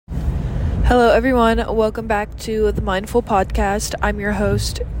Hello, everyone. Welcome back to the Mindful Podcast. I'm your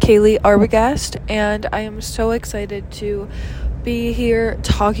host, Kaylee Arbogast, and I am so excited to be here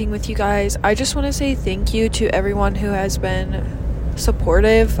talking with you guys. I just want to say thank you to everyone who has been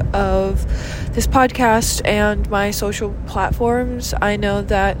supportive of this podcast and my social platforms. I know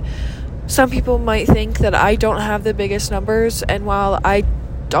that some people might think that I don't have the biggest numbers, and while I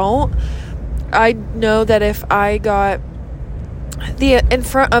don't, I know that if I got in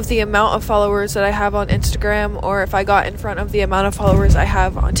front of the amount of followers that I have on Instagram, or if I got in front of the amount of followers I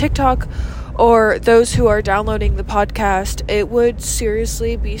have on TikTok, or those who are downloading the podcast, it would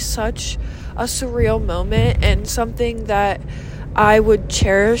seriously be such a surreal moment and something that I would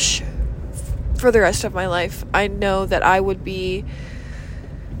cherish for the rest of my life. I know that I would be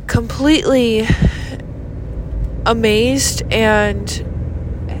completely amazed and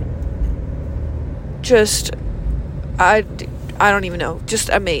just I don't even know, just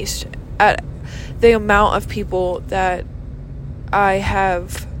amazed at the amount of people that I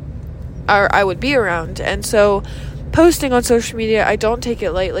would be around. And so posting on social media, I don't take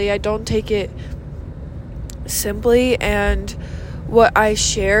it lightly. I don't take it simply. And what I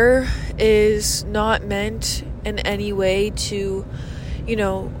share is not meant in any way to,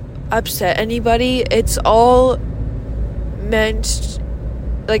 upset anybody. It's all meant,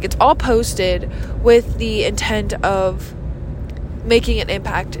 it's all posted with the intent of making an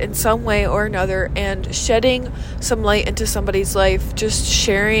impact in some way or another and shedding some light into somebody's life, just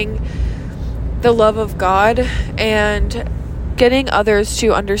sharing the love of God and getting others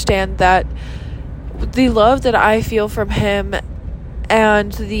to understand that the love that I feel from Him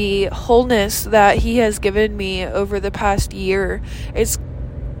and the wholeness that He has given me over the past year is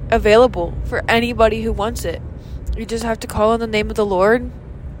available for anybody who wants it. You just have to call on the name of the Lord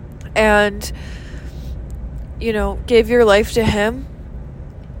and give your life to Him.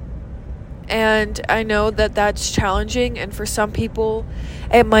 And I know that that's challenging, and for some people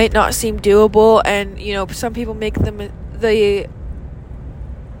it might not seem doable, and some people make the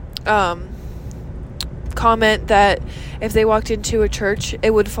comment that if they walked into a church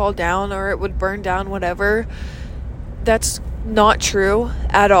it would fall down or it would burn down, whatever. That's not true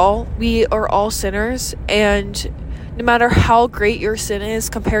at all. We are all sinners, and no matter how great your sin is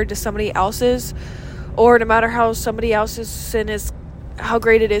compared to somebody else's, or no matter how somebody else's sin is, how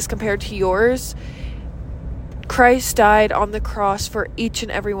great it is compared to yours, Christ died on the cross for each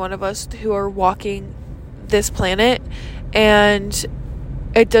and every one of us who are walking this planet, and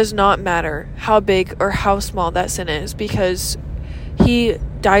it does not matter how big or how small that sin is, because He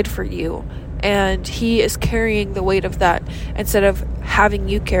died for you, and He is carrying the weight of that instead of having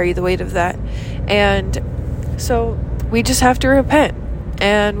you carry the weight of that. And so we just have to repent,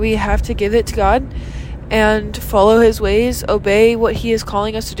 and we have to give it to God and follow His ways, obey what He is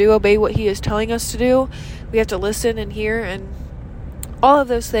calling us to do, obey what He is telling us to do. We have to listen and hear and all of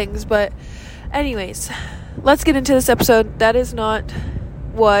those things. But anyways, let's get into this episode. That is not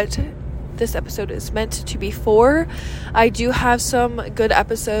what this episode is meant to be for. I do have some good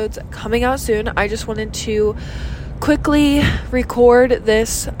episodes coming out soon. I just wanted to quickly record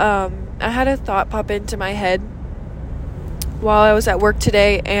this. I had a thought pop into my head while I was at work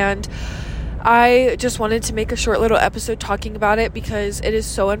today, and I just wanted to make a short little episode talking about it because it is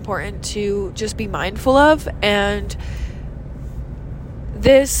so important to just be mindful of. And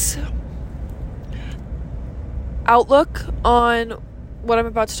this outlook on what I'm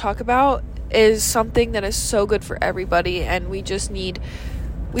about to talk about is something that is so good for everybody, and we just need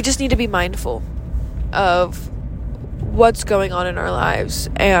to be mindful of what's going on in our lives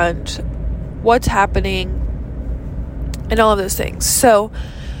and what's happening and all of those things. So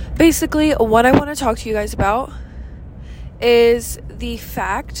basically, what I want to talk to you guys about is the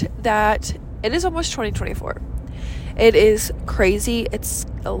fact that it is almost 2024. It is crazy. It's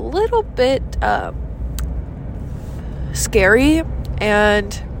a little bit scary,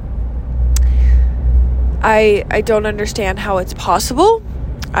 and I don't understand how it's possible.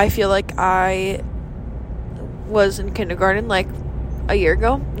 I feel like I was in kindergarten like a year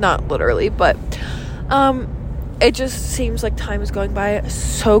ago. Not literally, but it just seems like time is going by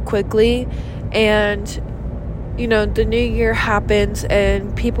so quickly, and the new year happens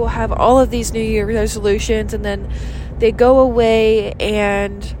and people have all of these new year resolutions, and then they go away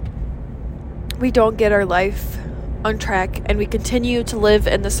and we don't get our life on track, and we continue to live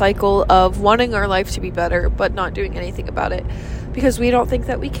in the cycle of wanting our life to be better but not doing anything about it because we don't think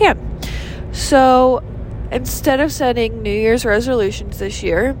that we can. So instead of setting New Year's resolutions this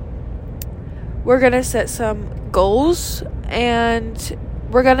year, we're going to set some goals, and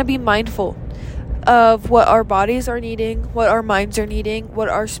we're going to be mindful of what our bodies are needing, what our minds are needing, what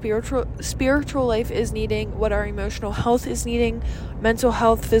our spiritual life is needing, what our emotional health is needing, mental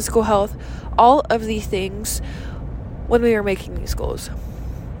health, physical health, all of the things when we are making these goals.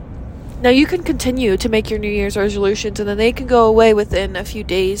 Now, you can continue to make your New Year's resolutions, and then they can go away within a few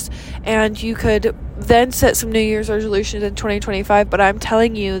days, and you could then set some New Year's resolutions in 2025, but I'm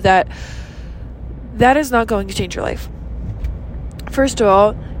telling you that is not going to change your life. First of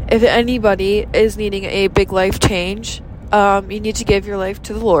all, if anybody is needing a big life change, you need to give your life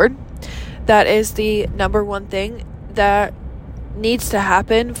to the Lord. That is the number one thing that needs to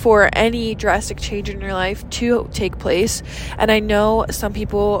happen for any drastic change in your life to take place. And I know some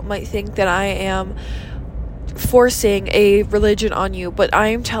people might think that I am forcing a religion on you, but I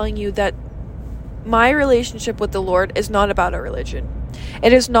am telling you that my relationship with the Lord is not about a religion.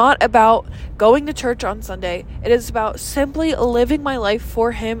 It is not about going to church on Sunday. It is about simply living my life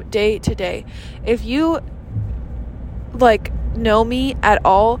for Him day to day. If you know me at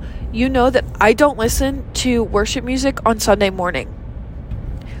all, you know that I don't listen to worship music on Sunday morning.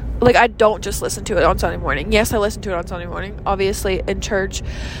 I don't just listen to it on Sunday morning. Yes, I listen to it on Sunday morning, obviously in church,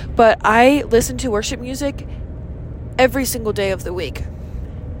 but I listen to worship music every single day of the week.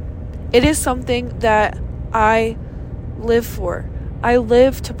 It is something that I live for. I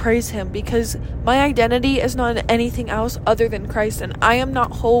live to praise Him because my identity is not in anything else other than Christ, and I am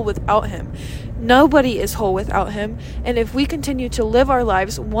not whole without Him. Nobody is whole without Him, and if we continue to live our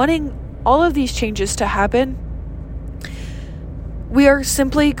lives wanting all of these changes to happen, we are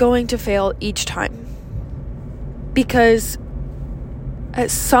simply going to fail each time. Because at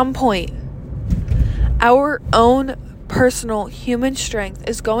some point, our own personal human strength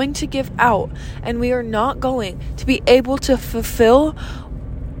is going to give out, and we are not going to be able to fulfill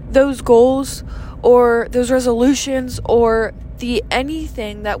those goals or those resolutions or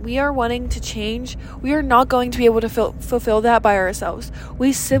anything that we are wanting to change. We are not going to be able to fulfill that by ourselves.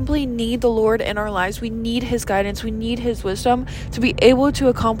 We simply need the Lord in our lives. We need His guidance. We need His wisdom to be able to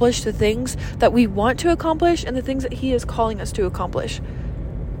accomplish the things that we want to accomplish and the things that He is calling us to accomplish.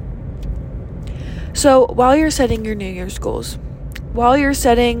 So while you're setting your New Year's goals, while you're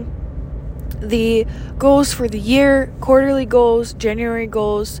setting the goals for the year, quarterly goals, January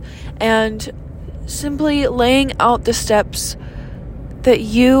goals, and simply laying out the steps that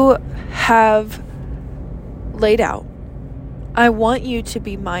you have laid out, I want you to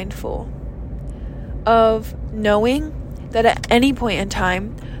be mindful of knowing that at any point in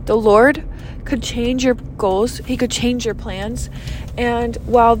time, the Lord could change your goals. He could change your plans. And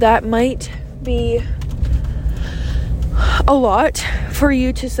while that might be a lot for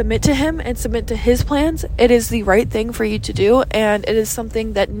you to submit to Him and submit to His plans, it is the right thing for you to do, and it is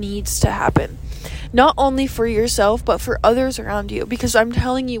something that needs to happen. Not only for yourself, but for others around you. Because I'm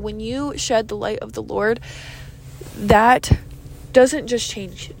telling you, when you shed the light of the Lord, that doesn't just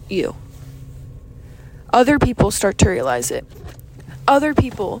change you. Other people start to realize it. Other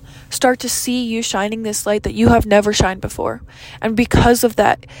people start to see you shining this light that you have never shined before. And because of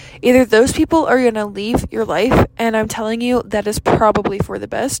that, either those people are going to leave your life, and I'm telling you that is probably for the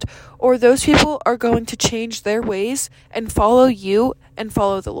best, or those people are going to change their ways and follow you and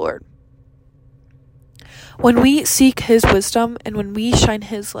follow the Lord. When we seek His wisdom and when we shine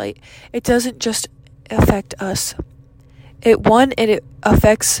His light, it doesn't just affect us. It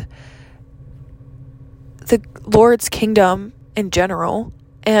affects the Lord's kingdom in general,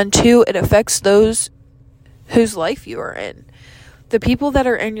 and 2, it affects those whose life you are in. The people that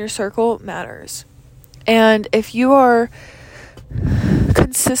are in your circle matters. And if you are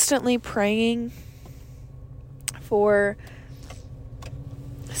consistently praying for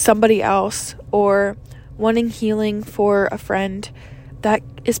somebody else or wanting healing for a friend, that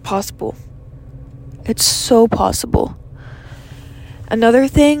is possible. It's so possible. Another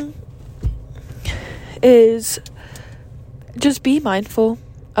thing is just be mindful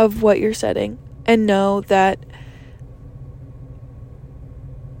of what you're setting and know that,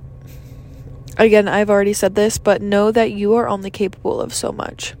 again, I've already said this, but know that you are only capable of so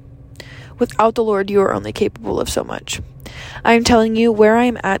much. Without the Lord, you are only capable of so much. I'm telling you, where I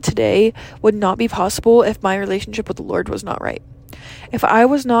am at today would not be possible if my relationship with the Lord was not right. If I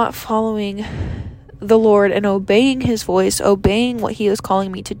was not following the Lord and obeying His voice, obeying what He is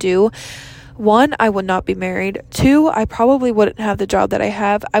calling me to do, 1, I would not be married. 2, I probably wouldn't have the job that I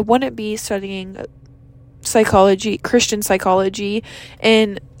have. I wouldn't be studying psychology, Christian psychology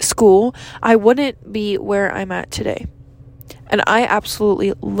in school. I wouldn't be where I'm at today. And I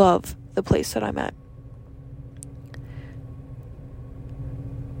absolutely love the place that I'm at.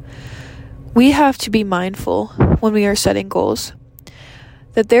 We have to be mindful when we are setting goals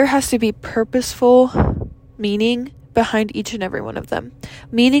that there has to be purposeful meaning behind each and every one of them.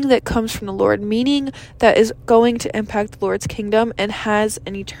 Meaning that comes from the Lord. Meaning that is going to impact the Lord's kingdom and has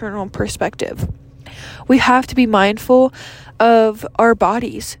an eternal perspective. We have to be mindful of our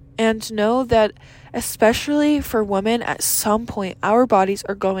bodies and know that, especially for women, at some point our bodies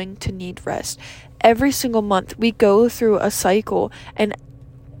are going to need rest. Every single month we go through a cycle, and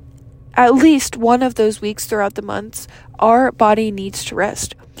at least one of those weeks throughout the months, our body needs to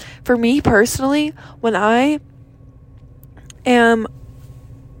rest. For me personally, when I am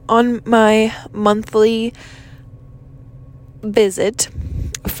on my monthly visit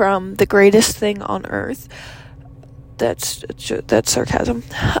from the greatest thing on earth, that's sarcasm.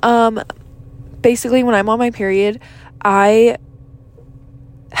 Basically, when I'm on my period, I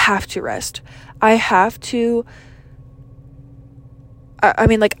have to rest. I have to,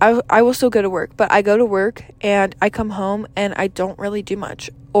 I will still go to work, but I go to work and I come home and I don't really do much.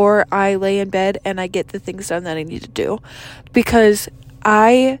 Or I lay in bed and I get the things done that I need to do. Because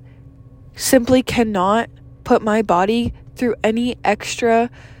I simply cannot put my body through any extra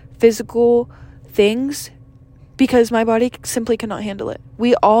physical things, because my body simply cannot handle it.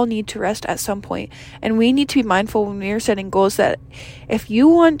 We all need to rest at some point, and we need to be mindful when we are setting goals that if you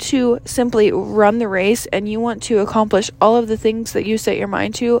want to simply run the race and you want to accomplish all of the things that you set your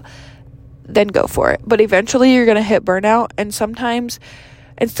mind to, then go for it. But eventually you're going to hit burnout, and sometimes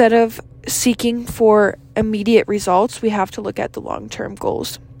instead of seeking for immediate results, we have to look at the long-term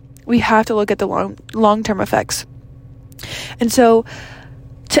goals. We have to look at the long-term effects. And so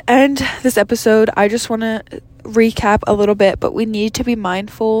to end this episode, I just want to recap a little bit, but we need to be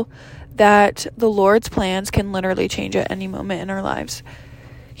mindful that the Lord's plans can literally change at any moment in our lives.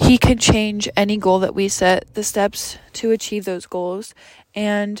 He can change any goal that we set, the steps to achieve those goals,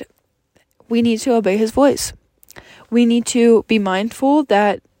 and we need to obey His voice. We need to be mindful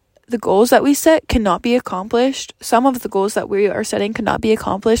that the goals that we set cannot be accomplished. Some of the goals that we are setting cannot be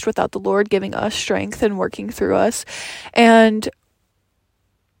accomplished without the Lord giving us strength and working through us. And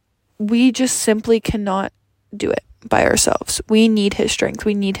we just simply cannot do it by ourselves. We need His strength.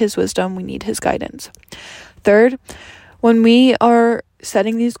 We need His wisdom. We need His guidance. Third, when we are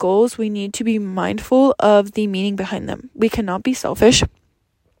setting these goals, we need to be mindful of the meaning behind them. We cannot be selfish.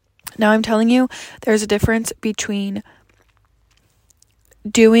 Now, I'm telling you, there's a difference between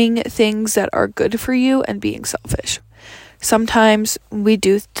doing things that are good for you and being selfish. Sometimes we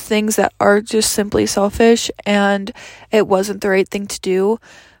do things that are just simply selfish and it wasn't the right thing to do.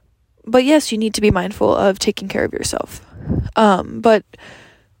 But yes, you need to be mindful of taking care of yourself. But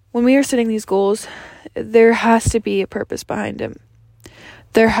when we are setting these goals, there has to be a purpose behind them.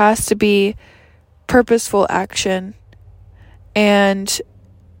 There has to be purposeful action, and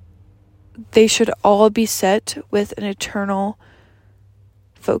they should all be set with an eternal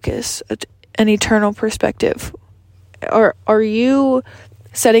focus, an eternal perspective. Or are you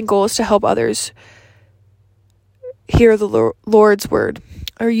setting goals to help others hear the Lord's word?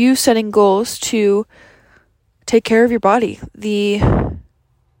 Are you setting goals to take care of your body, the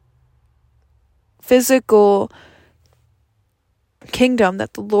physical kingdom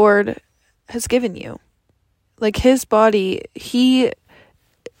that the Lord has given you? Like His body, He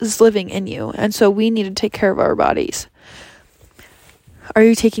is living in you, and so we need to take care of our bodies. Are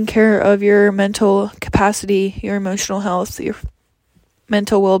you taking care of your mental capacity, your emotional health, your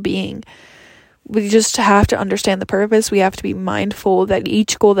mental well-being? We just have to understand the purpose. We have to be mindful that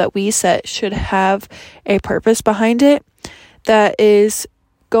each goal that we set should have a purpose behind it that is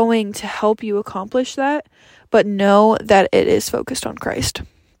going to help you accomplish that, but know that it is focused on Christ.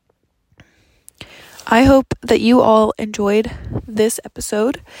 I hope that you all enjoyed this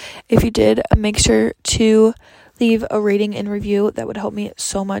episode. If you did, make sure to leave a rating and review. That would help me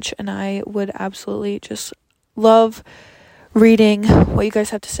so much, and I would absolutely just love reading what you guys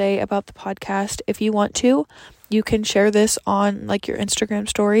have to say about the podcast. If you want to, you can share this on your Instagram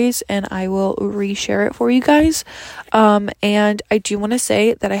stories, and I will reshare it for you guys. And I do want to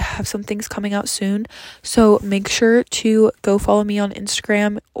say that I have some things coming out soon, so make sure to go follow me on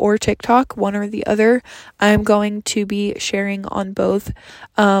Instagram or TikTok, one or the other. I'm going to be sharing on both,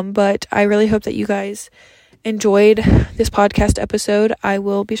 but I really hope that you guys enjoyed this podcast episode. I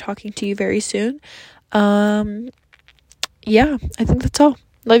will be talking to you very soon. Yeah, I think that's all.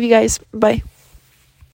 Love you guys. Bye.